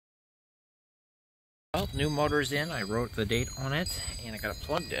Well, new motor's in. I wrote the date on it, and I got it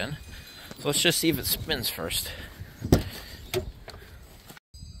plugged in. So let's just see if it spins first.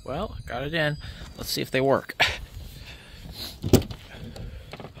 Well, got it in. Let's see if they work.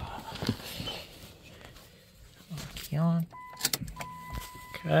 Key on.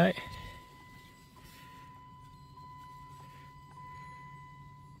 Okay.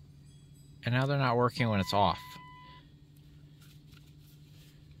 And now they're not working when it's off.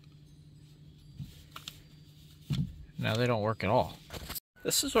 Now they don't work at all.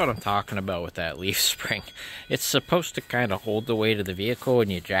 This is what I'm talking about with that leaf spring. It's supposed to kind of hold the weight of the vehicle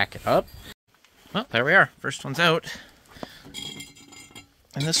when you jack it up. Well, there we are. First one's out.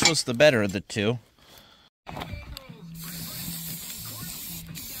 And this was the better of the two.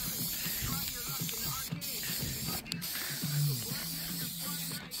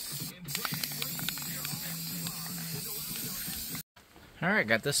 Alright,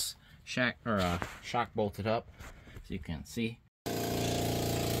 got this shock bolted up, so you can see.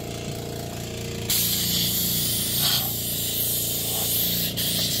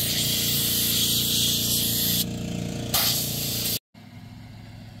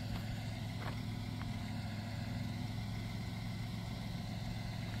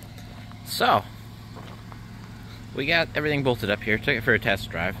 So, we got everything bolted up here, took it for a test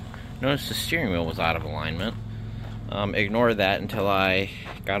drive. Noticed the steering wheel was out of alignment. Ignored that until I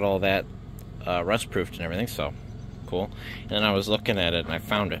got all that rust-proofed and everything, so cool. And then I was looking at it and I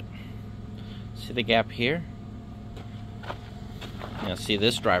found it. See the gap here? Now see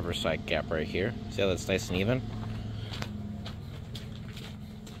this driver's side gap right here? See how that's nice and even?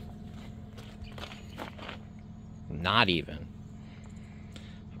 Not even.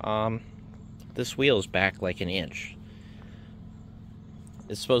 This wheel is back like an inch.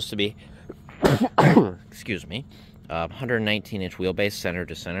 It's supposed to be excuse me, 119-inch wheelbase center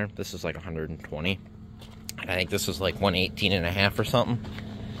to center. This is like 120. I think this is like 118.5 or something.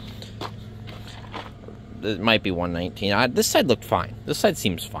 It might be 119. This side looked fine. This side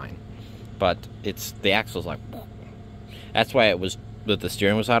seems fine, but the axle's like. That's why it was that the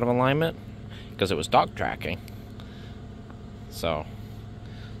steering was out of alignment, because it was dog tracking. So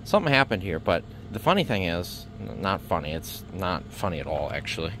something happened here. But the funny thing is, not funny. It's not funny at all,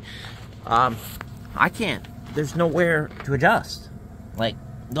 actually. I can't. There's nowhere to adjust. Like,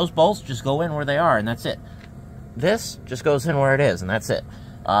 those bolts just go in where they are, and that's it. This just goes in where it is, and that's it.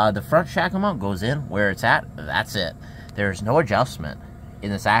 The front shackle mount goes in where it's at, that's it. There's no adjustment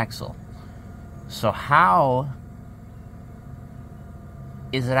in this axle. So how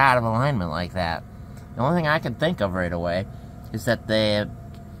is it out of alignment like that? The only thing I can think of right away is that the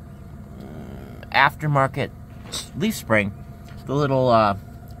aftermarket leaf spring, the little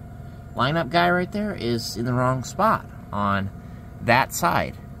lineup guy right there, is in the wrong spot on that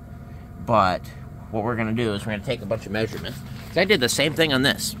side. But what we're going to do is we're going to take a bunch of measurements. I did the same thing on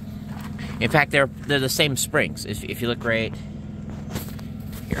this. In fact, they're the same springs. If you look right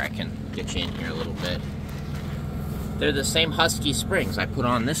here, I can get you in here a little bit. They're the same Husky springs I put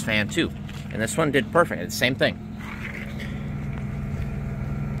on this fan too, and this one did perfect. It's the same thing.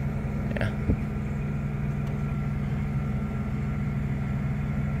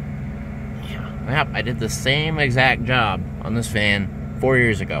 Yep, I did the same exact job on this van 4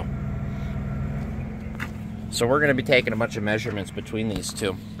 years ago. So we're going to be taking a bunch of measurements between these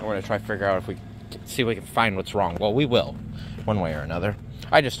two. We're going to try to figure out if we see if we can find what's wrong. Well, we will, one way or another.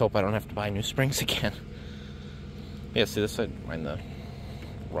 I just hope I don't have to buy new springs again. Yeah, see this side, mind the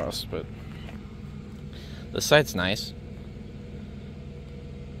rust, but this side's nice.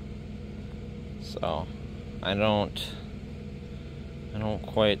 So I don't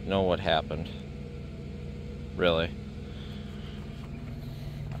quite know what happened. Really.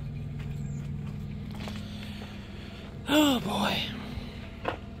 Oh boy.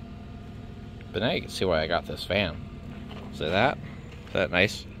 But now you can see why I got this van. See that? Is that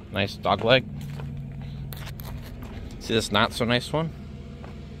nice dog leg? See this not so nice one?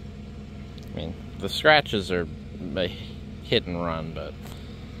 I mean, the scratches are a hit and run, but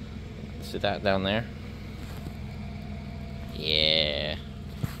see that down there? Yeah.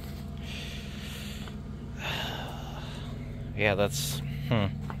 Yeah, that's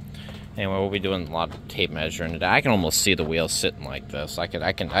Anyway, we'll be doing a lot of tape measuring today. I can almost see the wheel sitting like this. I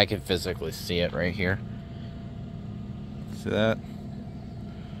can physically see it right here. See that?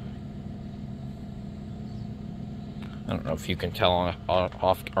 I don't know if you can tell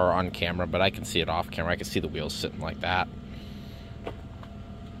off or on camera, but I can see it off camera. I can see the wheels sitting like that.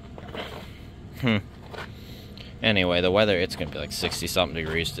 Anyway, the weather, it's gonna be like 60-something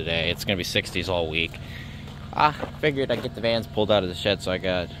degrees today. It's gonna be 60s all week. I figured I'd get the vans pulled out of the shed, so I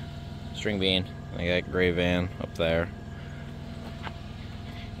got string bean. I got gray van up there.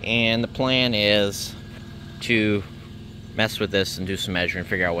 And the plan is to mess with this and do some measuring,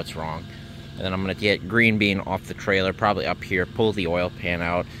 figure out what's wrong. And then I'm going to get green bean off the trailer, probably up here, pull the oil pan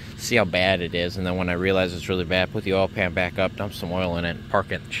out, see how bad it is, and then when I realize it's really bad, put the oil pan back up, dump some oil in it, and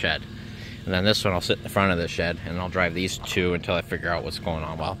park it in the shed. And then this one I'll sit in the front of the shed, and I'll drive these two until I figure out what's going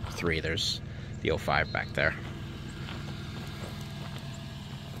on. Well, three, there's the 05 back there.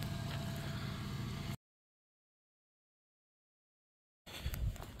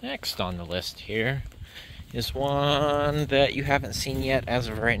 Next on the list here is one that you haven't seen yet as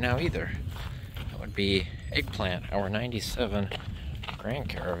of right now either. That would be Eggplant, our 97 Grand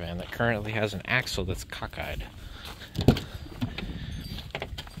Caravan that currently has an axle that's cockeyed.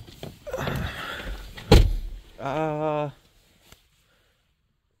 I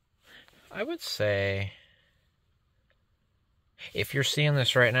would say, if you're seeing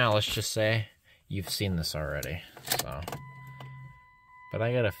this right now, let's just say you've seen this already. So, but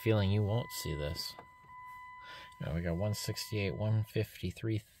I got a feeling you won't see this. Now we got 168,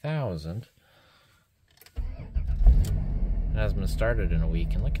 153,000. It hasn't been started in a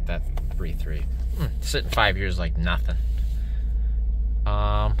week, and look at that 3.3. Sitting 5 years like nothing.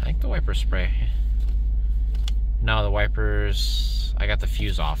 I think the wiper spray. No, the wipers, I got the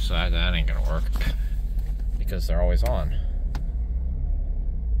fuse off, so that ain't gonna work because they're always on.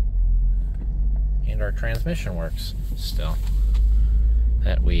 And our transmission works still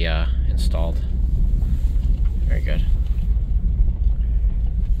that we installed. Very good.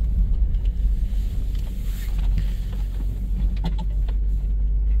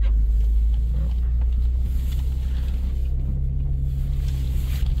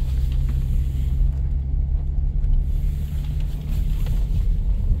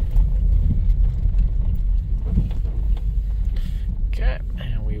 Okay,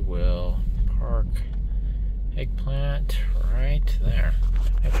 and we will park Eggplant right there.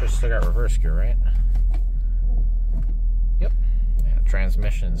 Actually, still got reverse gear, right? Yep. Yeah,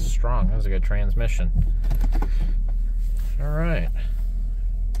 transmission's strong. That was a good transmission. Alright.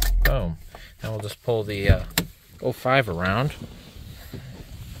 Boom. Now we'll just pull the 05 around.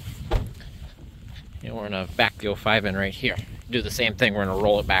 And we're going to back the 05 in right here. Do the same thing. We're going to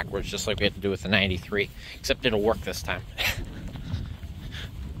roll it backwards just like we had to do with the 93. Except it'll work this time.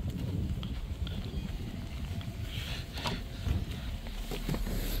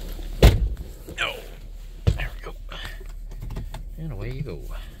 And away you go.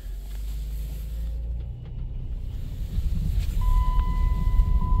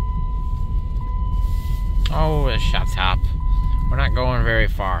 Oh, a shut top. We're not going very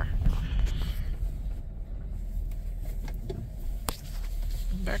far.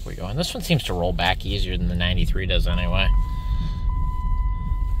 Back we go. And this one seems to roll back easier than the 93 does anyway.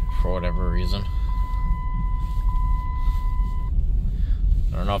 For whatever reason.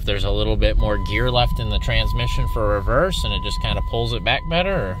 I don't know if there's a little bit more gear left in the transmission for reverse and it just kind of pulls it back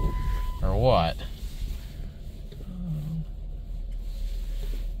better, or what.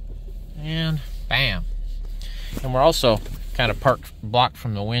 And bam. And we're also kind of blocked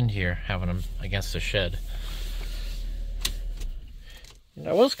from the wind here, having them against the shed. And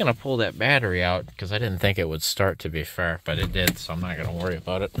I was going to pull that battery out because I didn't think it would start, to be fair, but it did, so I'm not going to worry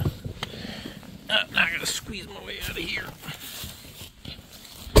about it. I'm not going to squeeze my way out of here.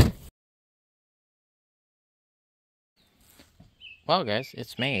 Well, guys,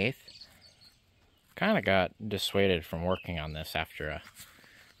 it's May 8th. Kind of got dissuaded from working on this after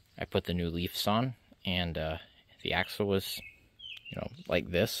I put the new leafs on, and the axle was, you know,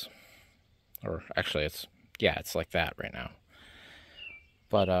 like this. Or actually, it's like that right now.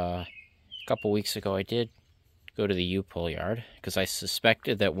 But a couple weeks ago, I did go to the U-pull yard because I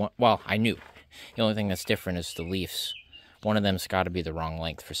suspected that I knew. The only thing that's different is the leafs. One of them's got to be the wrong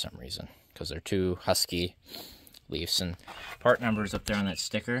length for some reason because they're too husky leafs, and part numbers up there on that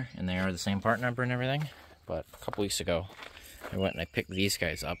sticker, and they are the same part number and everything. But a couple weeks ago I went and I picked these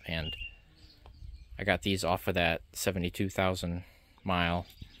guys up, and I got these off of that 72,000 mile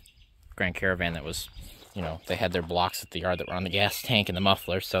Grand Caravan that was, you know, they had their blocks at the yard that were on the gas tank and the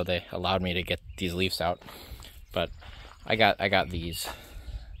muffler, so they allowed me to get these leafs out. But I got these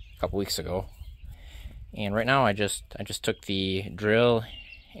a couple weeks ago, and right now I just took the drill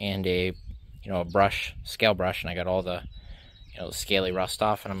and a brush, scale brush, and I got all the, scaly rust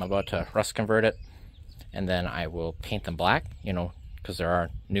off, and I'm about to rust convert it, and then I will paint them black, because there are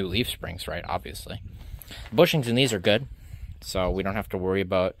new leaf springs, right, obviously. The bushings in these are good, so we don't have to worry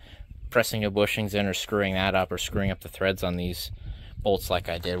about pressing new bushings in or screwing that up or screwing up the threads on these bolts like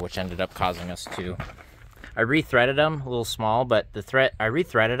I did, which ended up causing us to... I rethreaded them, a little small, but I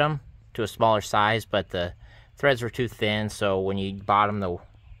rethreaded them to a smaller size, but the threads were too thin, so when you bottom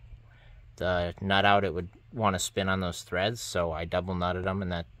the nut out, it would want to spin on those threads, so I double nutted them,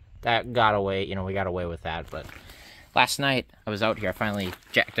 and that got away, you know, we got away with that. But last night, I was out here, I finally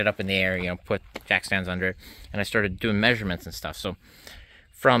jacked it up in the air, you know, put jack stands under it, and I started doing measurements and stuff. So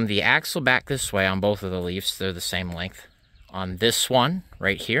from the axle back this way on both of the leaves, they're the same length. On this one,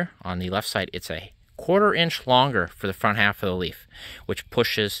 right here, on the left side, it's a 1/4 inch longer for the front half of the leaf, which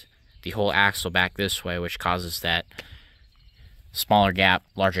pushes the whole axle back this way, which causes that smaller gap,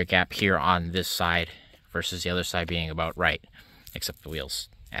 larger gap here on this side versus the other side being about right, except the wheels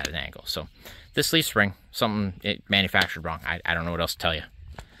at an angle. So this leaf spring, something it manufactured wrong. I don't know what else to tell you.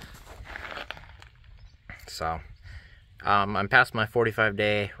 So I'm past my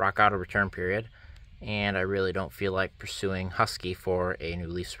 45-day rock auto return period, and I really don't feel like pursuing Husky for a new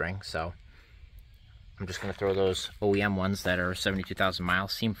leaf spring, so I'm just going to throw those OEM ones that are 72,000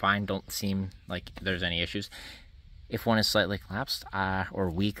 miles. Seem fine, don't seem like there's any issues. If one is slightly collapsed or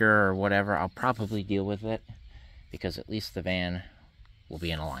weaker or whatever, I'll probably deal with it, because at least the van will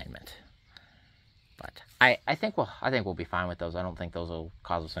be in alignment. But I think we'll be fine with those. I don't think those will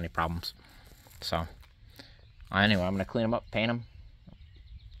cause us any problems. So anyway, I'm going to clean them up, paint them,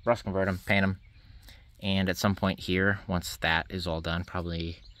 rust convert them, paint them, and at some point here, once that is all done,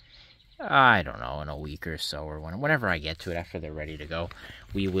 probably, I don't know, in a week or so, or whenever I get to it, after they're ready to go,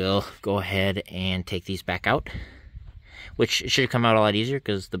 we will go ahead and take these back out, which should come out a lot easier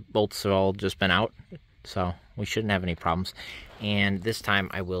because the bolts have all just been out, so we shouldn't have any problems. And this time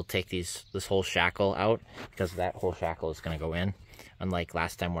I will take this whole shackle out, because that whole shackle is going to go in, unlike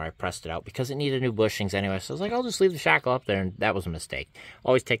last time where I pressed it out because it needed new bushings anyway. So I was like, I'll just leave the shackle up there, and that was a mistake.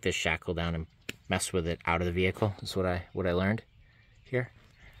 Always take this shackle down and mess with it out of the vehicle. That's what I learned here.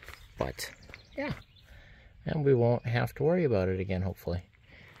 But yeah, and we won't have to worry about it again, hopefully.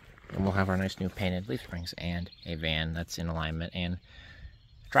 And we'll have our nice new painted leaf springs and a van that's in alignment and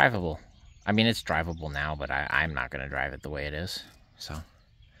drivable. I mean, it's drivable now, but I'm not going to drive it the way it is. So,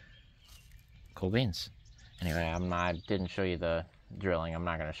 cool beans. Anyway, I didn't show you the drilling. I'm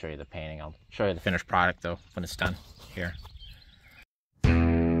not going to show you the painting. I'll show you the finished product, though, when it's done here.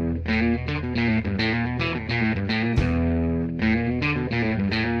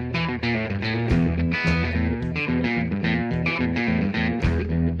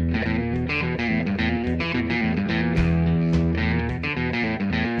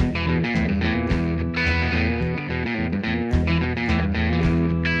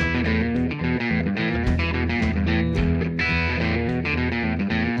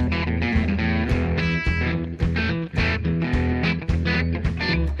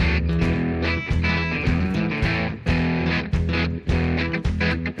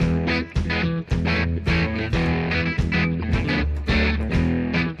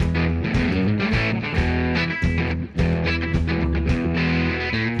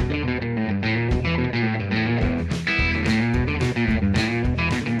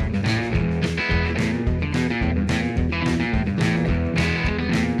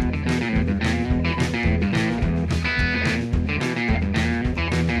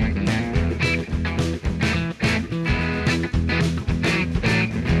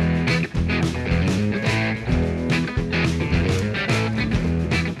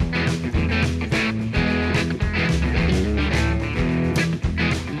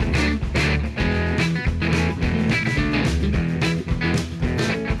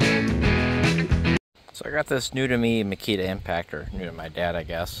 So I got this new to me Makita impactor, new to my dad, I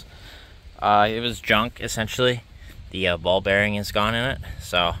guess. It was junk, essentially. The ball bearing is gone in it,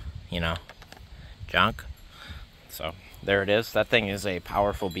 so, you know, junk. So there it is. That thing is a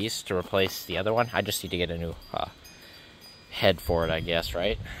powerful beast to replace the other one. I just need to get a new head for it, I guess,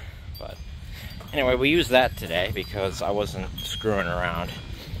 right? But anyway, we used that today because I wasn't screwing around.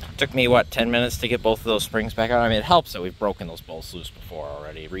 It took me, what, 10 minutes to get both of those springs back out? I mean, it helps that we've broken those bolts loose before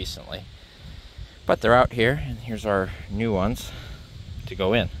already, recently. But they're out here, and here's our new ones to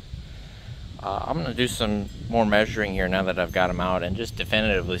go in. I'm going to do some more measuring here now that I've got them out, and just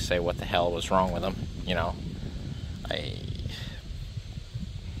definitively say what the hell was wrong with them. You know,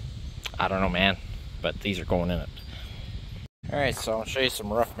 I don't know, man, but these are going in it. Alright, so I'll show you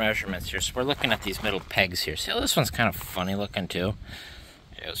some rough measurements here. So we're looking at these middle pegs here. See how this one's kind of funny looking too?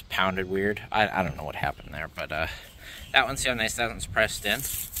 It was pounded weird. I don't know what happened there, but that one, see how nice that one's pressed in?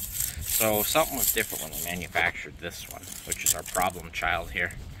 So something was different when they manufactured this one, which is our problem child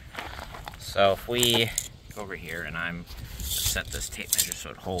here. So if we go over here and I'm set this tape measure so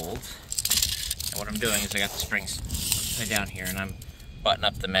it holds, and what I'm doing is I got the springs upside down here and I'm buttoning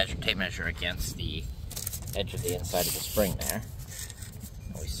up the tape measure against the edge of the inside of the spring there.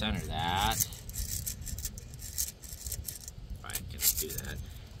 And we center that. If I can do that.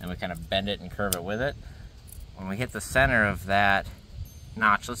 And we kind of bend it and curve it with it. When we hit the center of that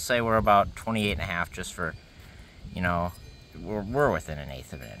notch, let's say we're about 28.5, just for, you know, we're within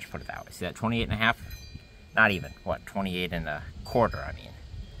 1/8 of an inch, put it that way. See that 28.5? Not even, what, 28.25, I mean.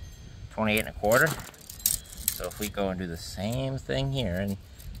 28.25. So if we go and do the same thing here, and it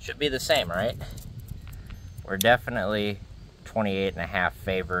should be the same, right? We're definitely 28.5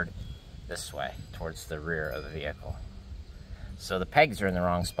 favored this way, towards the rear of the vehicle. So the pegs are in the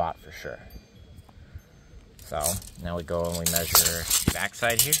wrong spot for sure. So now we go and we measure the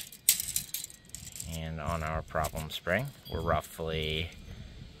backside here. And on our problem spring, we're roughly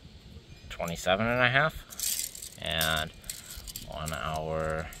 27.5. And on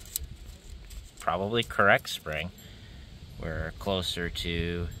our probably correct spring, we're closer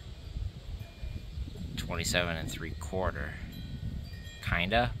to 27.75.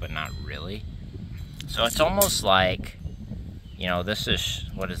 Kinda, but not really. So it's almost like, you know, this is,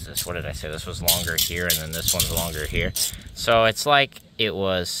 what is this? What did I say? This was longer here, and then this one's longer here. So it's like it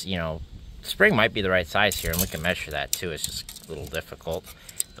was, you know, spring might be the right size here, and we can measure that too. It's just a little difficult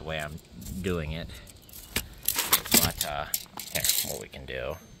the way I'm doing it. But, here, what we can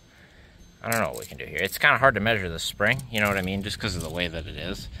do. I don't know what we can do here. It's kind of hard to measure the spring, you know what I mean, just because of the way that it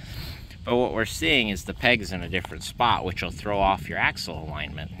is. But what we're seeing is the peg's in a different spot, which will throw off your axle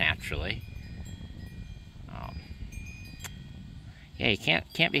alignment naturally. Yeah, you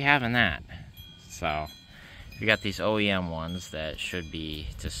can't be having that. So you got these OEM ones that should be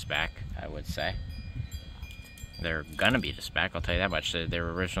to spec, I would say. They're gonna be to spec, I'll tell you that much. They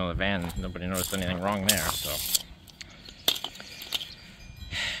were original in the van. Nobody noticed anything wrong there. So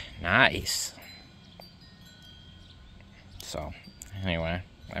nice. So anyway,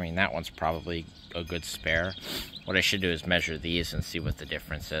 I mean, that one's probably a good spare. What I should do is measure these and see what the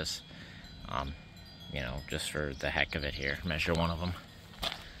difference is. You know, just for the heck of it here, measure one of them.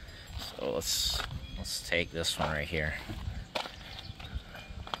 So let's take this one right here.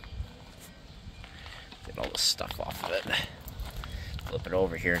 Get all the stuff off of it. Flip it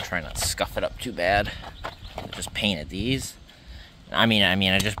over here and try not to scuff it up too bad. I just painted these. I mean,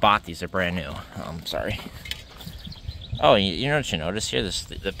 I just bought these. They're brand new. Sorry. Oh, you know what you notice here?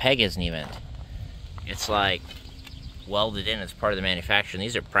 The peg isn't even. It's like welded in as part of the manufacture. And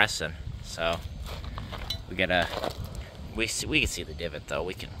these are pressing, so we gotta. We can see the divot though.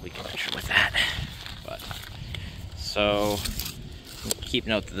 We can measure with that. But so keep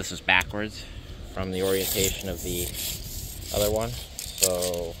note that this is backwards from the orientation of the other one.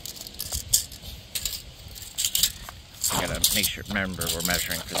 So we gotta make sure. Remember, we're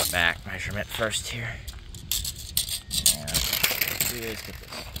measuring for the back measurement first here. And do is get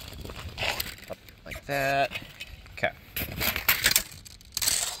this up like that. Okay.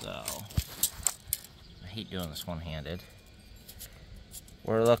 So I hate doing this one-handed.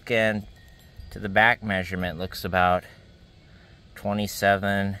 We're looking to the back measurement, looks about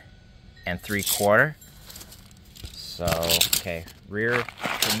 27.75. So, okay, rear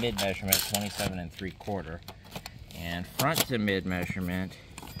to mid measurement, 27.75. And front to mid measurement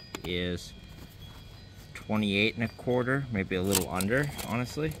is 28.25, maybe a little under,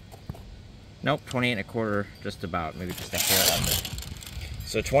 honestly. Nope, 28.25, just about, maybe just a hair under.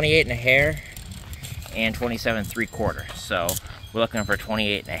 So 28 and a hair and 27.75. So we're looking for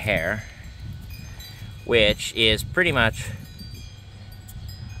 28 and a hair, which is pretty much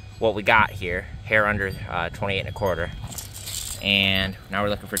what we got here. Hair under 28.25. And now we're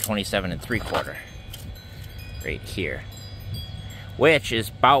looking for 27.75 right here, which is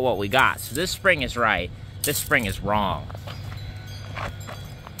about what we got. So this spring is right, this spring is wrong.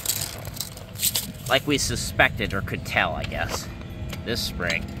 Like we suspected or could tell, I guess. This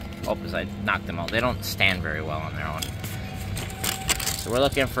spring, oh, as I knocked them out, they don't stand very well on their own. So we're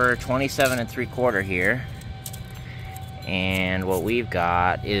looking for 27.75 here. And what we've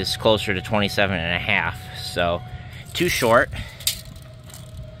got is closer to 27.5. So too short.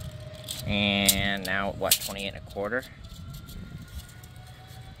 And now what, 28.25?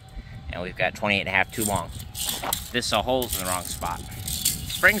 And we've got 28.5 too long. This hole's in the wrong spot.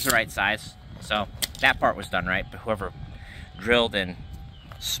 Spring's the right size, so that part was done right, but whoever drilled and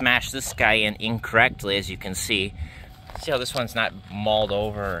smashed this guy in incorrectly, as you can see how this one's not mauled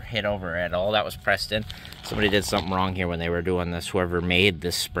over or hit over at all. That was pressed in. Somebody did something wrong here when they were doing this, whoever made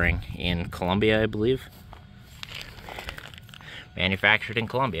this spring in Colombia, I believe. Manufactured in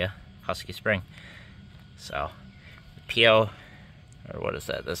Colombia, Husky spring. So the PO, or what is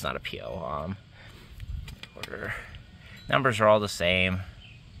that? That's not a PO. Order numbers are all the same.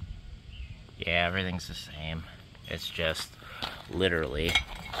 Yeah, everything's the same. It's just literally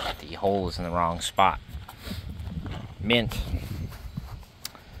the hole is in the wrong spot. Mint.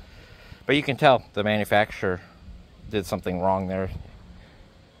 But you can tell the manufacturer did something wrong there.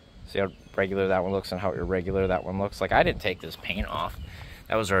 See how regular that one looks and how irregular that one looks? Like, I didn't take this paint off.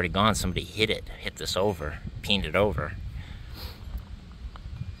 That was already gone. Somebody hit this over, peened it over.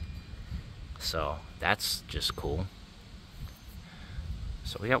 So that's just cool.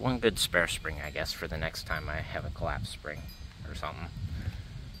 So we got one good spare spring, I guess, for the next time I have a collapsed spring or something.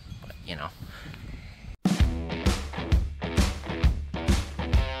 But, you know.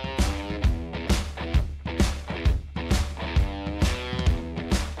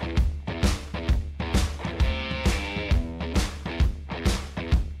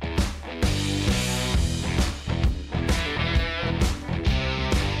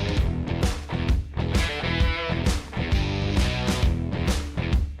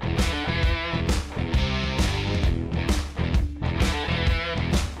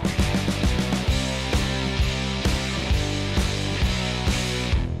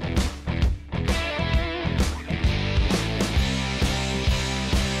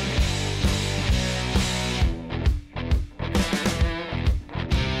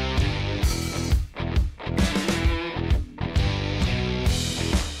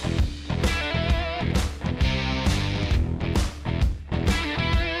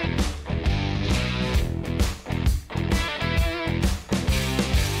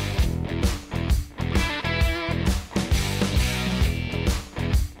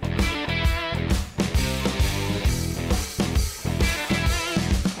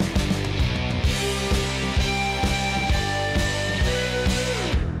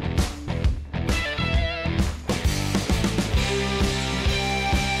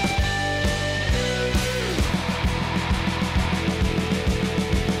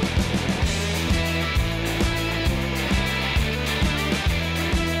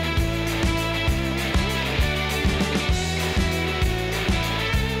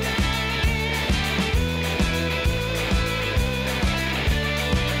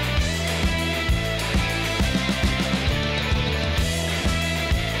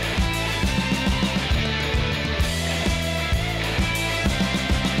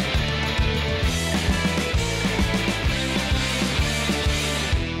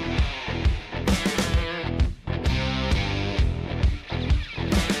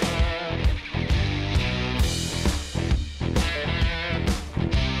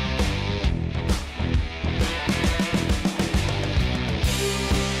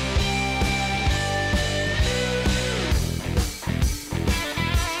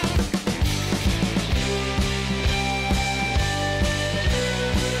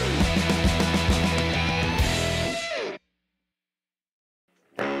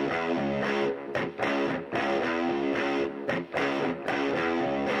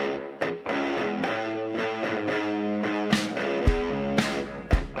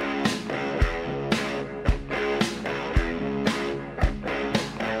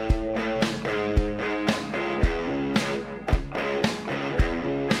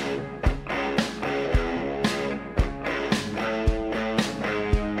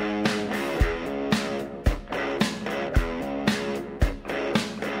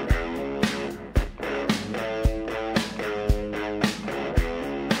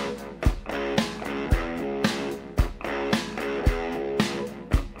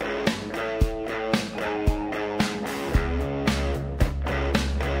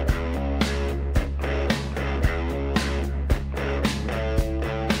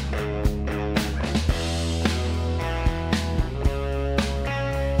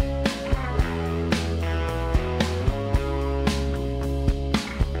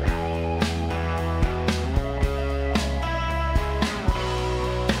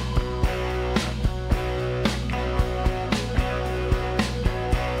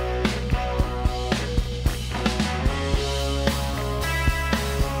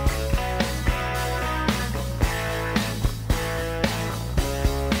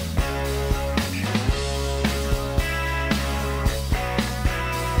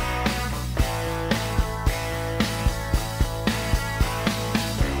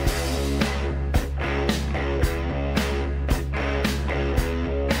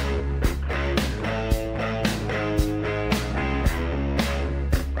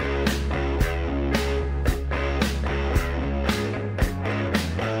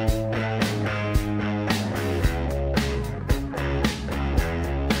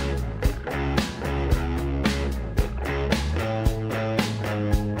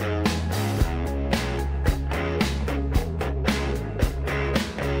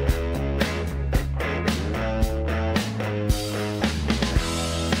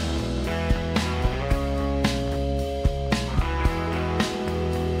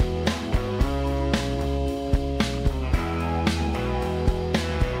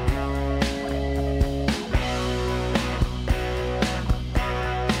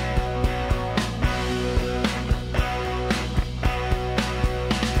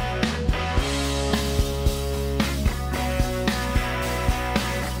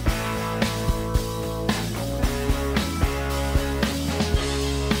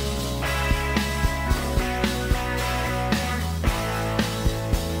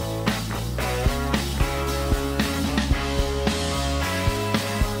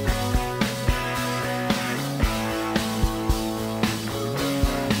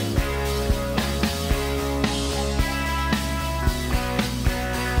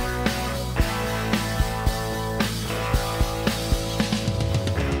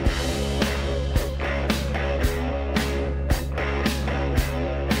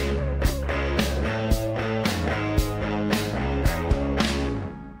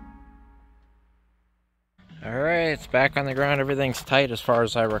 back on the ground. Everything's tight as far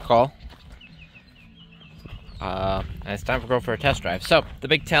as I recall. And it's time to go for a test drive. So, the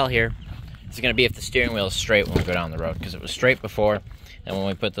big tell here is going to be if the steering wheel is straight when we go down the road. Because it was straight before, and when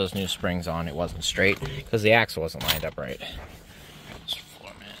we put those new springs on, it wasn't straight. Because the axle wasn't lined up right. Just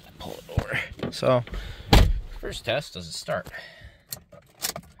format and pull it over. So, first test, does it start?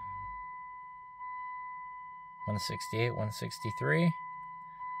 168, 163,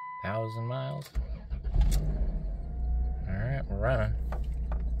 1,000 miles. Alright, we're running.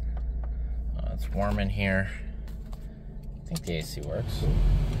 It's warm in here. I think the AC works.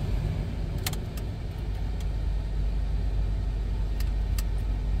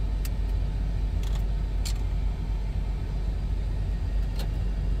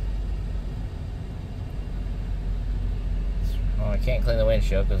 Well, I can't clean the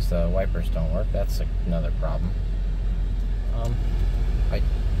windshield because the wipers don't work. That's another problem. I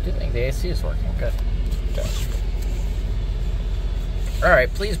do think the AC is working. Good. Good.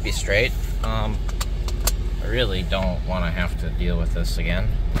 Alright, please be straight. I really don't want to have to deal with this again.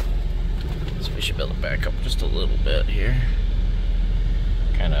 So we should build it back up just a little bit here.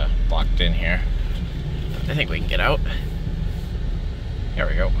 Kind of blocked in here. I think we can get out. There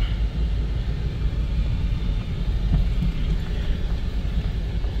we go.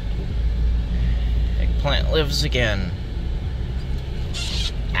 Eggplant lives again.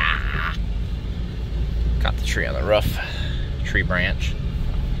 Ah! Got the tree on the roof. Tree branch.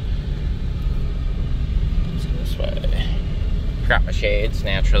 Let's go this way. Forgot my shades,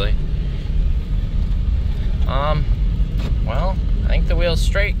 naturally. Well, I think the wheel's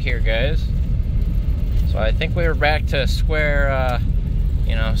straight here, guys. So I think we were back to square,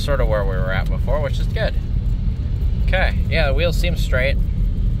 you know, sort of where we were at before, which is good. Okay, yeah, the wheel seems straight.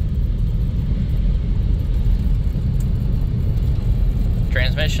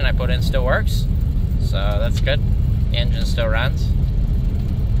 Transmission I put in still works, so that's good. The engine still runs.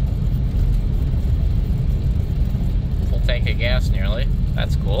 Full tank of gas nearly.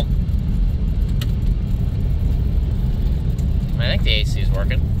 That's cool. I think the AC is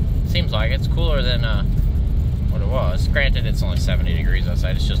working. Seems like it's cooler than what it was. Granted, it's only 70 degrees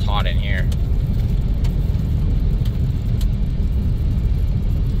outside. It's just hot in here.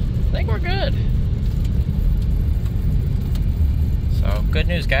 I think we're good. So, good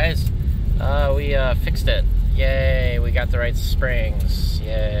news, guys. We fixed it. Yay, we got the right springs.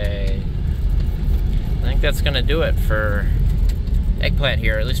 Yay. I think that's going to do it for Eggplant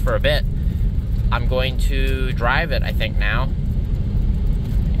here, at least for a bit. I'm going to drive it, I think, now.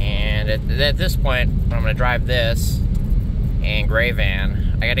 And at this point, I'm going to drive this and Gray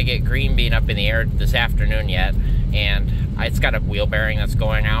Van. I got to get Green Bean up in the air this afternoon yet. And it's got a wheel bearing that's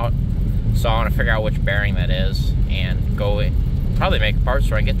going out. So I want to figure out which bearing that is and go probably make a part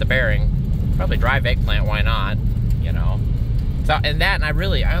store and get the bearing. Probably drive Eggplant, why not, you know. So, and I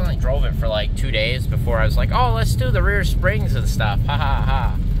only drove it for like 2 days before I was like, oh, let's do the rear springs and stuff, ha ha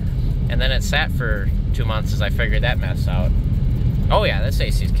ha. And then it sat for 2 months as I figured that mess out. Oh yeah, this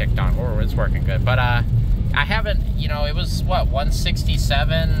AC's kicked on, it's working good. But I haven't, you know, it was what,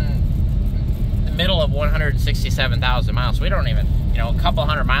 167, the middle of 167,000 miles. So we don't even, you know, a couple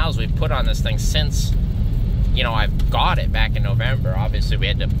hundred miles we've put on this thing since, you know, I've got it back in November. Obviously, we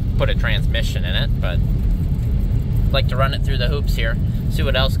had to put a transmission in it, but I'd like to run it through the hoops here, see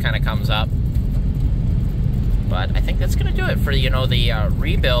what else kind of comes up. But I think that's going to do it for, you know, the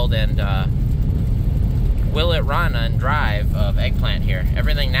rebuild and will it run and drive of Eggplant here.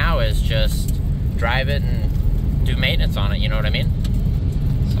 Everything now is just drive it and do maintenance on it, you know what I mean?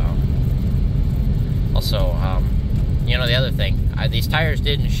 So, also, you know, the other thing, these tires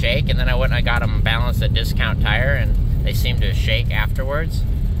didn't shake, and then I went and I got them balanced at Discount Tire, and they seemed to shake afterwards.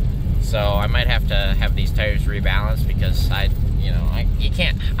 So I might have to have these tires rebalanced because you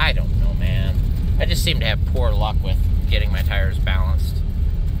can't, I don't know, man. I just seem to have poor luck with getting my tires balanced.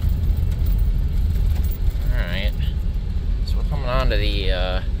 Alright, so we're coming on to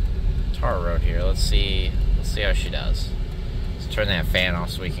the tar road here. Let's see how she does. Let's turn that fan off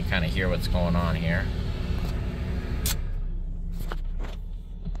so we can kind of hear what's going on here.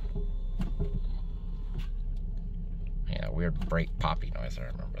 Weird brake poppy noise, I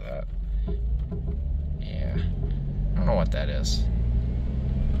remember that. Yeah, I don't know what that is.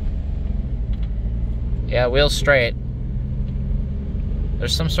 Yeah, wheel's straight.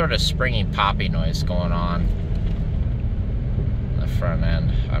 There's some sort of springy poppy noise going on the front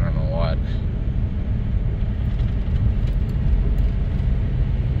end. I don't know what.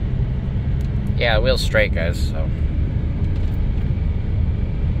 Yeah, wheel's straight, guys, so.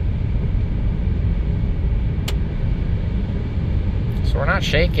 So we're not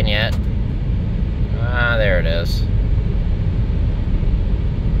shaking yet. Ah, there it is.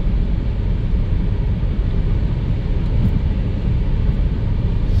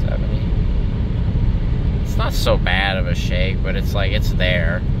 not so bad of a shake, but it's like, it's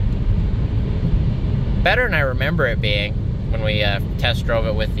there. Better than I remember it being when we test drove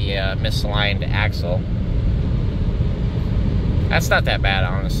it with the misaligned axle. That's not that bad,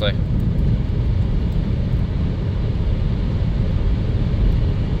 honestly.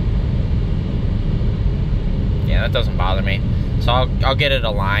 Yeah, that doesn't bother me. So I'll get it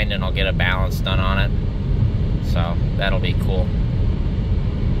aligned and I'll get a balance done on it. So that'll be cool.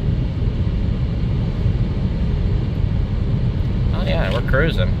 Oh yeah, we're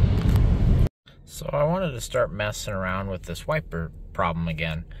cruising. So I wanted to start messing around with this wiper problem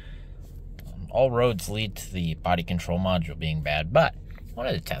again. All roads lead to the body control module being bad, but I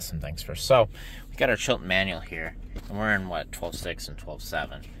wanted to test some things first. So we got our Chilton manual here, and we're in what, 12.6 and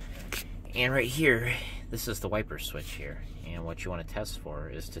 12.7. And right here, this is the wiper switch here. And what you want to test for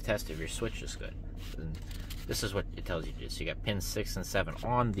is to test if your switch is good. And this is what it tells you to do. So you got pins 6 and 7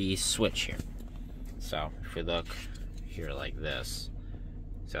 on the switch here. So if we look here like this,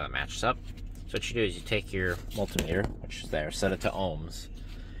 see how that matches up? So what you do is you take your multimeter, which is there, set it to ohms,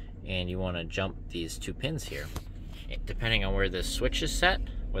 and you want to jump these 2 pins here. Depending on where this switch is set,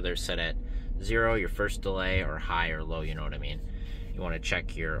 whether it's set at 0, your first delay, or high or low, you know what I mean, you want to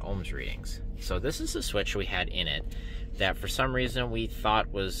check your ohms readings. So this is the switch we had in it that for some reason we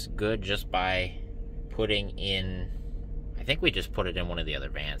thought was good just by putting in, I think we just put it in one of the other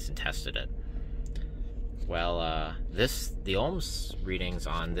vans and tested it. Well, the ohms readings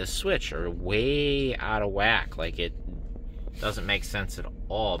on this switch are way out of whack. Like, it doesn't make sense at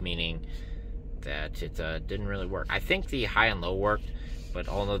all, meaning that it didn't really work. I think the high and low worked, but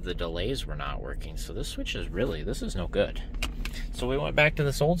all of the delays were not working. So this switch is really, this is no good. So we went back to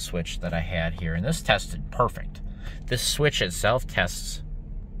this old switch that I had here, and this tested perfect. This switch itself tests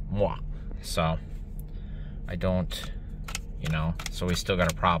moi. So I don't, you know, so we still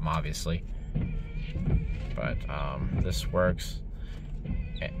got a problem, obviously. But this works,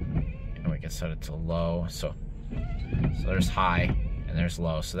 and we can set it to low. So there's high and there's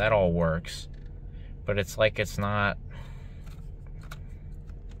low, so that all works. But it's like it's not.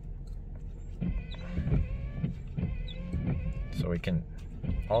 So we can,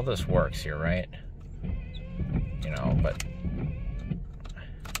 all this works here, right? You know, but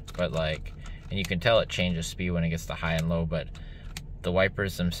like, and you can tell it changes speed when it gets to high and low, but the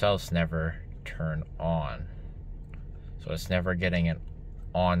wipers themselves never turn on. So it's never getting an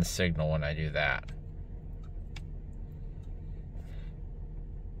on signal when I do that.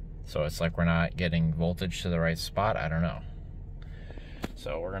 So it's like we're not getting voltage to the right spot. I don't know.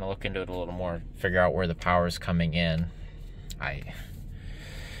 So we're gonna look into it a little more, figure out where the power is coming in.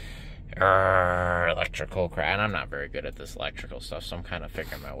 Electrical crap, and I'm not very good at this electrical stuff, so I'm kind of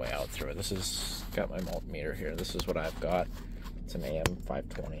figuring my way out through it. This is, got my multimeter here. This is what I've got. It's an AM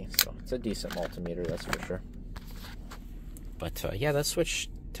 520, so it's a decent multimeter, that's for sure. But yeah, that switch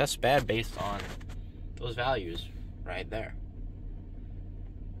tests bad based on those values right there.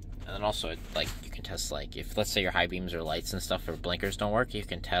 And then also, like, you can test, like, if let's say your high beams or lights and stuff or blinkers don't work, you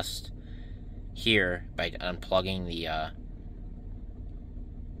can test here by unplugging the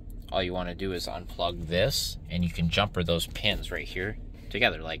all you want to do is unplug this, and you can jumper those pins right here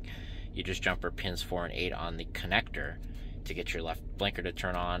together. Like, you just jumper pins 4 and 8 on the connector to get your left blinker to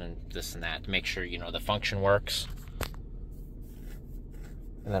turn on, and this and that to make sure, you know, the function works.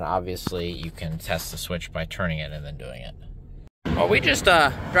 And then obviously you can test the switch by turning it and then doing it. Well, we just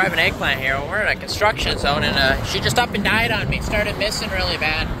drive an eggplant here. We're in a construction zone, and she just up and died on me. Started missing really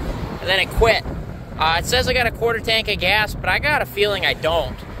bad, and then it quit. It says I got a 1/4 tank of gas, but I got a feeling I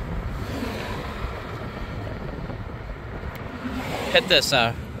don't. Hit this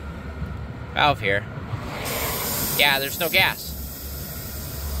valve here. Yeah, there's no gas.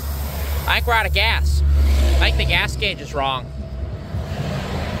 I think we're out of gas. I think the gas gauge is wrong.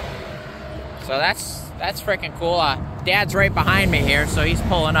 So that's freaking cool. Dad's right behind me here, so he's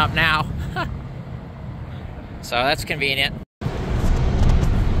pulling up now. So that's convenient.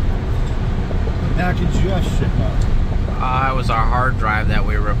 Now could you just ship up? It was our hard drive that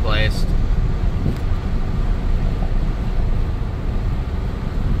we replaced.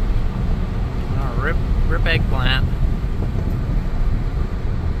 Rip eggplant.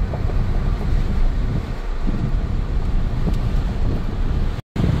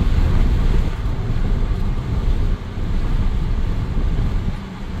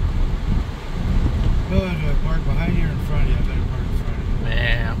 Do I park behind you or in front of you? I better park in front of you.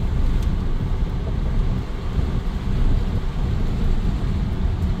 Yeah.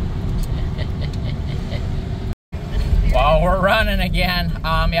 Well, we're running again.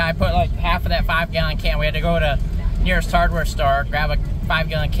 Yeah, I put like half of that 5-gallon can. We had to go to nearest hardware store, grab a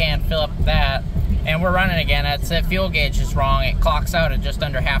 5-gallon can, fill up that, And we're running again. That fuel gauge is wrong. It clocks out at just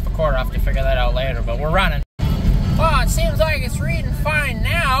under half a quart. I'll have to figure that out later, but we're running. Well, it seems like it's reading fine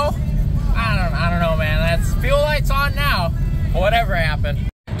now. I don't know, man. That's fuel light's on now. Whatever happened.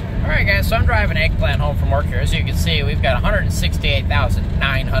 Alright guys, so I'm driving Eggplant home from work here. As you can see, we've got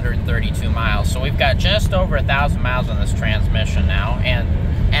 168,932 miles. So we've got just over 1,000 miles on this transmission now,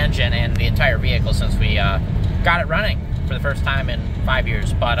 and engine, and the entire vehicle since we got it running for the first time in 5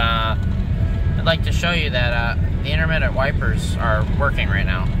 years. But I'd like to show you that the intermittent wipers are working right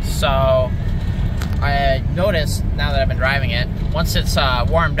now. So I noticed, now that I've been driving it, once it's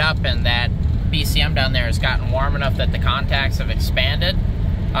warmed up and that BCM down there has gotten warm enough that the contacts have expanded,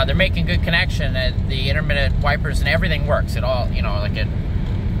 they're making good connection. The intermittent wipers and everything works. It all, you know, like it.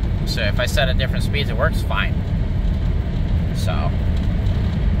 So if I set at different speeds, it works fine. So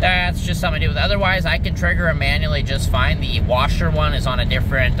that's just something to do with. Otherwise, I can trigger them manually just fine. The washer one is on a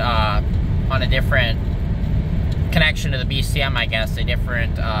different connection to the BCM, I guess, a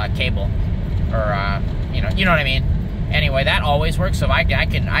different cable, or you know what I mean. Anyway, that always works. So I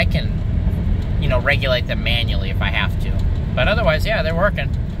can, you know, regulate them manually if I have to. But otherwise, yeah, they're working.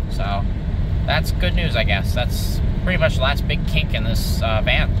 So that's good news, I guess. That's pretty much the last big kink in this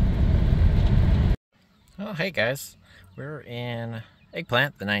van. Oh, hey guys, we're in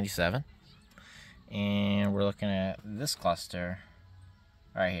Eggplant, the 97, and we're looking at this cluster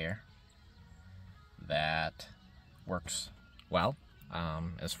right here that works well.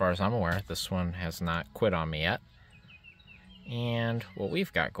 As far as I'm aware, this one has not quit on me yet. And what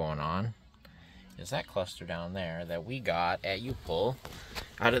we've got going on is that cluster down there that we got at U-Pull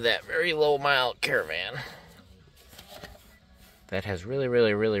out of that very low mile Caravan that has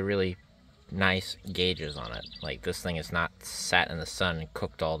really nice gauges on it. Like, this thing is not sat in the sun and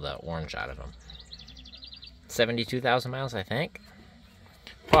cooked all the orange out of them. 72,000 miles, I think.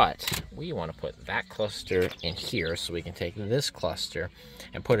 But we want to put that cluster in here so we can take this cluster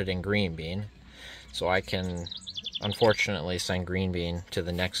and put it in Green Bean, so I can unfortunately send Green Bean to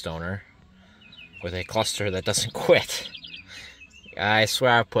the next owner with a cluster that doesn't quit. I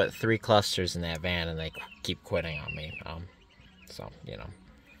swear I put 3 clusters in that van and they keep quitting on me. So, you know.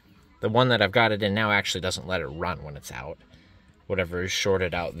 The one that I've got it in now actually doesn't let it run when it's out. Whatever is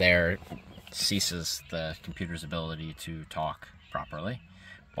shorted out there ceases the computer's ability to talk properly.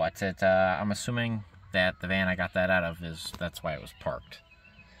 But I'm assuming that the van I got that out of that's why it was parked.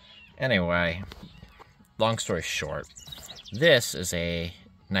 Anyway, long story short, this is a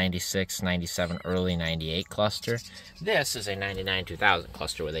 96, 97, early 98 cluster. This is a 99, 2000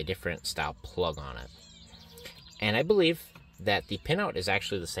 cluster with a different style plug on it. And I believe that the pinout is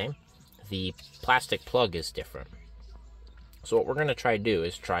actually the same. The plastic plug is different. So what we're going to try to do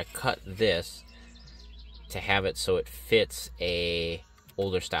is cut this to have it so it fits a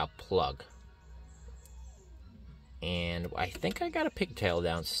older style plug. And I think I got a pigtail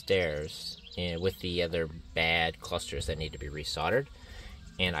downstairs with the other bad clusters that need to be resoldered.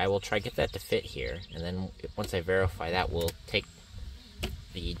 And I will try to get that to fit here. And then once I verify that, we'll take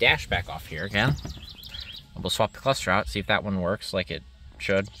the dash back off here again. And we'll swap the cluster out, see if that one works like it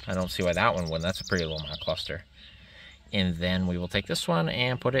should. I don't see why that one wouldn't. That's a pretty low mount cluster. And then we will take this one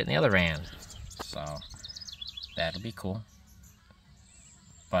and put it in the other van. So that'll be cool.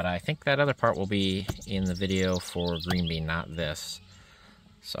 But I think that other part will be in the video for Green Bean, not this.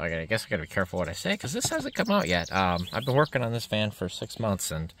 So I guess I gotta be careful what I say, because this hasn't come out yet. I've been working on this van for 6 months,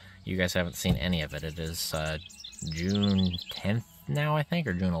 and you guys haven't seen any of it. It is June 10th now, I think,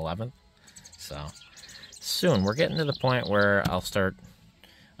 or June 11th. So soon, we're getting to the point where I'll start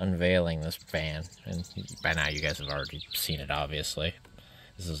unveiling this van. And by now, you guys have already seen it, obviously.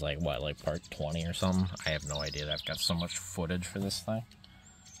 This is like, what, like part 20 or something? I have no idea. I've got so much footage for this thing.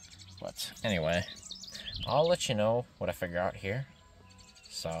 But anyway, I'll let you know what I figure out here.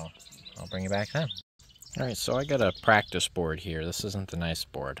 So I'll bring you back then. Alright, so I got a practice board here. This isn't the nice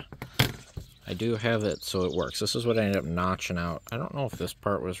board. I do have it so it works. This is what I ended up notching out. I don't know if this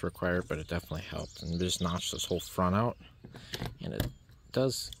part was required, but it definitely helped. And just notched this whole front out. And it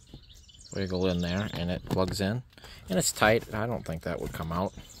does wiggle in there, and it plugs in. And it's tight. I don't think that would come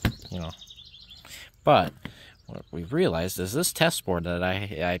out, you know. But what we've realized is this test board that I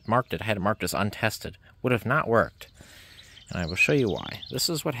had it marked as untested, would have not worked. And I will show you why. This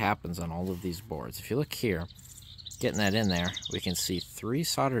is what happens on all of these boards. If you look here, getting that in there, we can see 3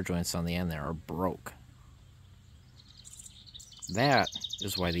 solder joints on the end there are broke. That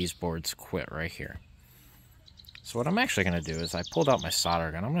is why these boards quit right here. So what I'm actually going to do is I pulled out my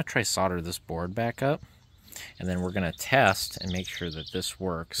solder gun. I'm going to try solder this board back up. And then we're going to test and make sure that this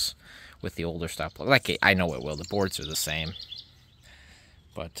works with the older style plug. Like, I know it will. The boards are the same.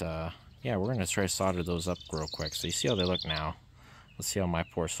 But yeah, we're going to try to solder those up real quick. So you see how they look now. Let's see how my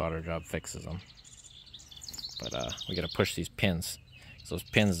poor solder job fixes them. But we got to push these pins. So those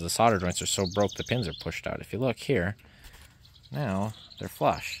pins, the solder joints are so broke, the pins are pushed out. If you look here, now they're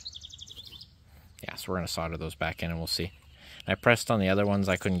flush. Yeah, so we're going to solder those back in and we'll see. And I pressed on the other ones.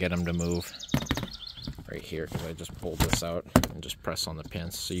 I couldn't get them to move right here because I just pulled this out and just press on the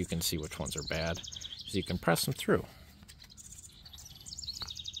pins so you can see which ones are bad. So you can press them through.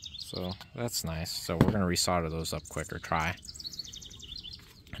 So that's nice. So we're going to resolder those up quick, or try.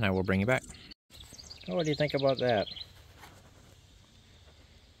 And I will bring you back. Oh, what do you think about that?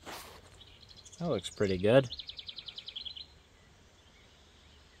 That looks pretty good.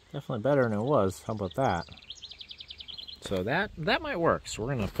 Definitely better than it was. How about that? So that might work. So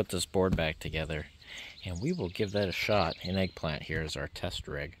we're going to put this board back together and we will give that a shot. An eggplant here is our test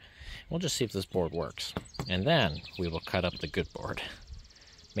rig. We'll just see if this board works. And then we will cut up the good board.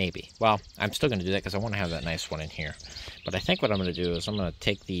 Maybe. Well, I'm still going to do that because I want to have that nice one in here. But I think what I'm going to do is I'm going to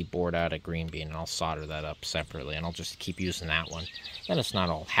take the board out of green bean and I'll solder that up separately. And I'll just keep using that one. Then it's not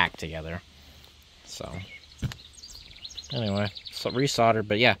all hacked together. So, anyway, so resoldered.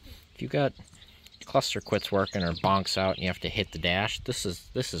 But yeah, if you've got cluster quits working or bonks out and you have to hit the dash, this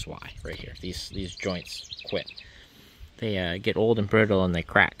is why right here. These joints quit. They get old and brittle and they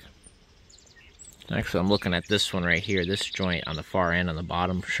crack. Actually, I'm looking at this one right here. This joint on the far end on the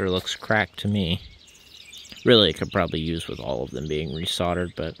bottom sure looks cracked to me. Really, it could probably use with all of them being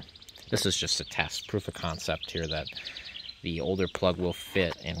resoldered, but this is just a test, proof of concept here that the older plug will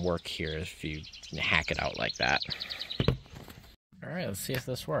fit and work here if you hack it out like that. All right, let's see if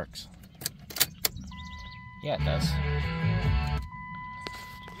this works. Yeah, it does.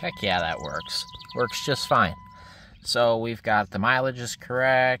 Heck yeah, that works. Works just fine. So we've got the mileage is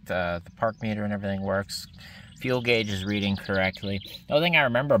correct, the park meter and everything works. Fuel gauge is reading correctly. The only thing I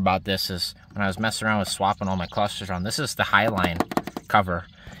remember about this is when I was messing around with swapping all my clusters on, this is the Highline cover.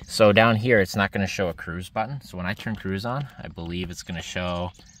 So down here, it's not going to show a cruise button. So when I turn cruise on, I believe it's going to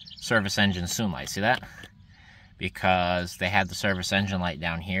show service engine soon light. See that? Because they had the service engine light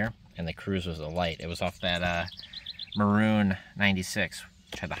down here and the cruise was a light. It was off that maroon 96,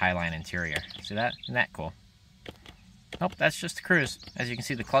 which had the Highline interior. See that? Isn't that cool? Nope, that's just the cruise. As you can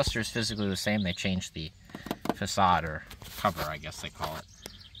see, the cluster is physically the same. They changed the facade or cover, I guess they call it.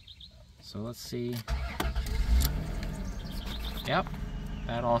 So let's see. Yep,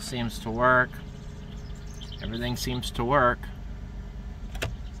 that all seems to work. Everything seems to work.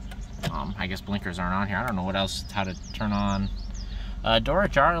 I guess blinkers aren't on here. I don't know what else, how to turn on. Door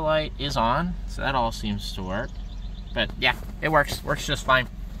ajar light is on, so that all seems to work. But yeah, it works. Works just fine.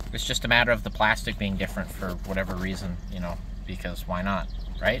 It's just a matter of the plastic being different for whatever reason, you know, because why not,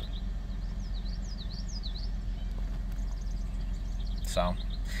 right? So,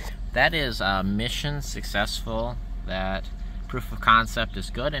 that is mission successful. That proof of concept is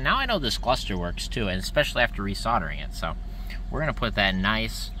good. And now I know this cluster works too, and especially after resoldering it. So, we're going to put that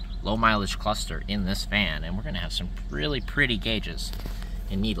nice low mileage cluster in this fan, and we're going to have some really pretty gauges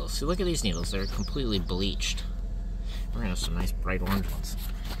and needles. See, look at these needles. They're completely bleached. We're going to have some nice bright orange ones.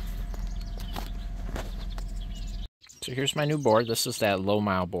 So here's my new board. This is that low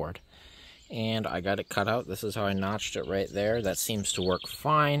mile board. And I got it cut out. This is how I notched it right there. That seems to work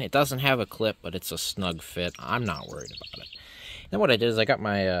fine. It doesn't have a clip, but it's a snug fit. I'm not worried about it. Then what I did is I got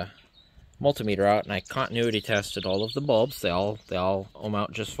my multimeter out and I continuity tested all of the bulbs. They all ohm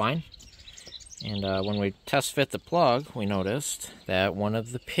out just fine. And when we test fit the plug, we noticed that one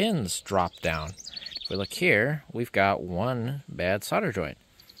of the pins dropped down. If we look here, we've got one bad solder joint.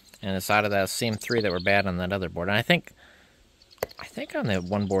 And it's out of that same three that were bad on that other board. And I think on that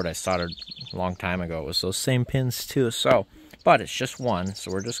one board I soldered a long time ago, it was those same pins too. So, but it's just one.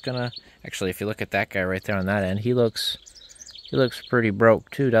 So we're just gonna, actually, if you look at that guy right there on that end, he looks pretty broke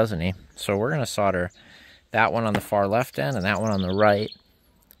too, doesn't he? So we're gonna solder that one on the far left end and that one on the right.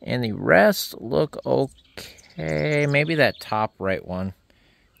 And the rest look okay. Maybe that top right one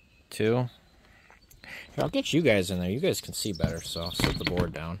too. Here, I'll get you guys in there. You guys can see better, so I'll set the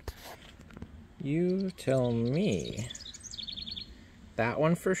board down. You tell me. That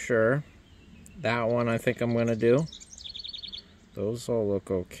one for sure. That one I think I'm going to do. Those all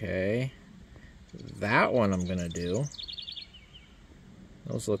look okay. That one I'm going to do.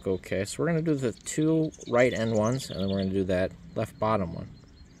 Those look okay. So we're going to do the two right end ones, and then we're going to do that left bottom one.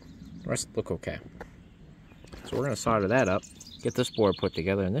 The rest look okay. So we're going to solder that up. Get this board put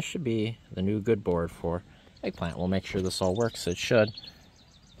together, and this should be the new good board for eggplant. We'll make sure this all works. It should.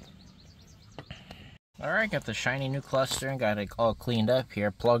 Alright, got the shiny new cluster and got it all cleaned up here,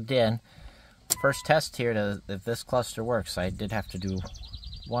 plugged in. First test here to if this cluster works. I did have to do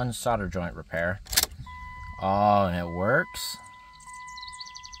one solder joint repair. Oh, and it works.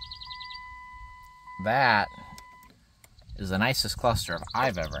 That is the nicest cluster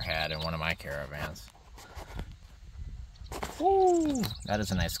I've ever had in one of my Caravans. Woo! That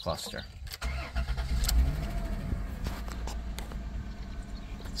is a nice cluster.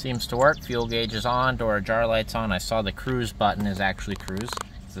 Seems to work. Fuel gauge is on, door jar light's on. I saw the cruise button is actually cruise,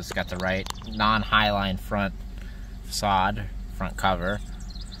 because it's got the right non-highline front facade, front cover.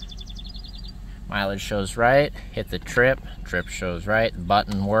 Mileage shows right. Hit the trip. Trip shows right. The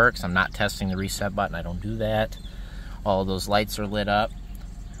button works. I'm not testing the reset button. I don't do that. All those lights are lit up.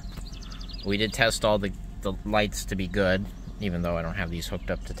 We did test all the lights to be good, even though I don't have these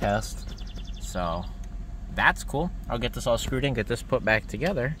hooked up to test. So that's cool. I'll get this all screwed in, get this put back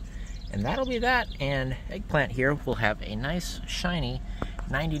together, and that'll be that. And Eggplant here will have a nice, shiny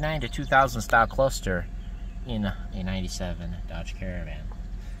 99 to 2000 style cluster in a 97 Dodge Caravan.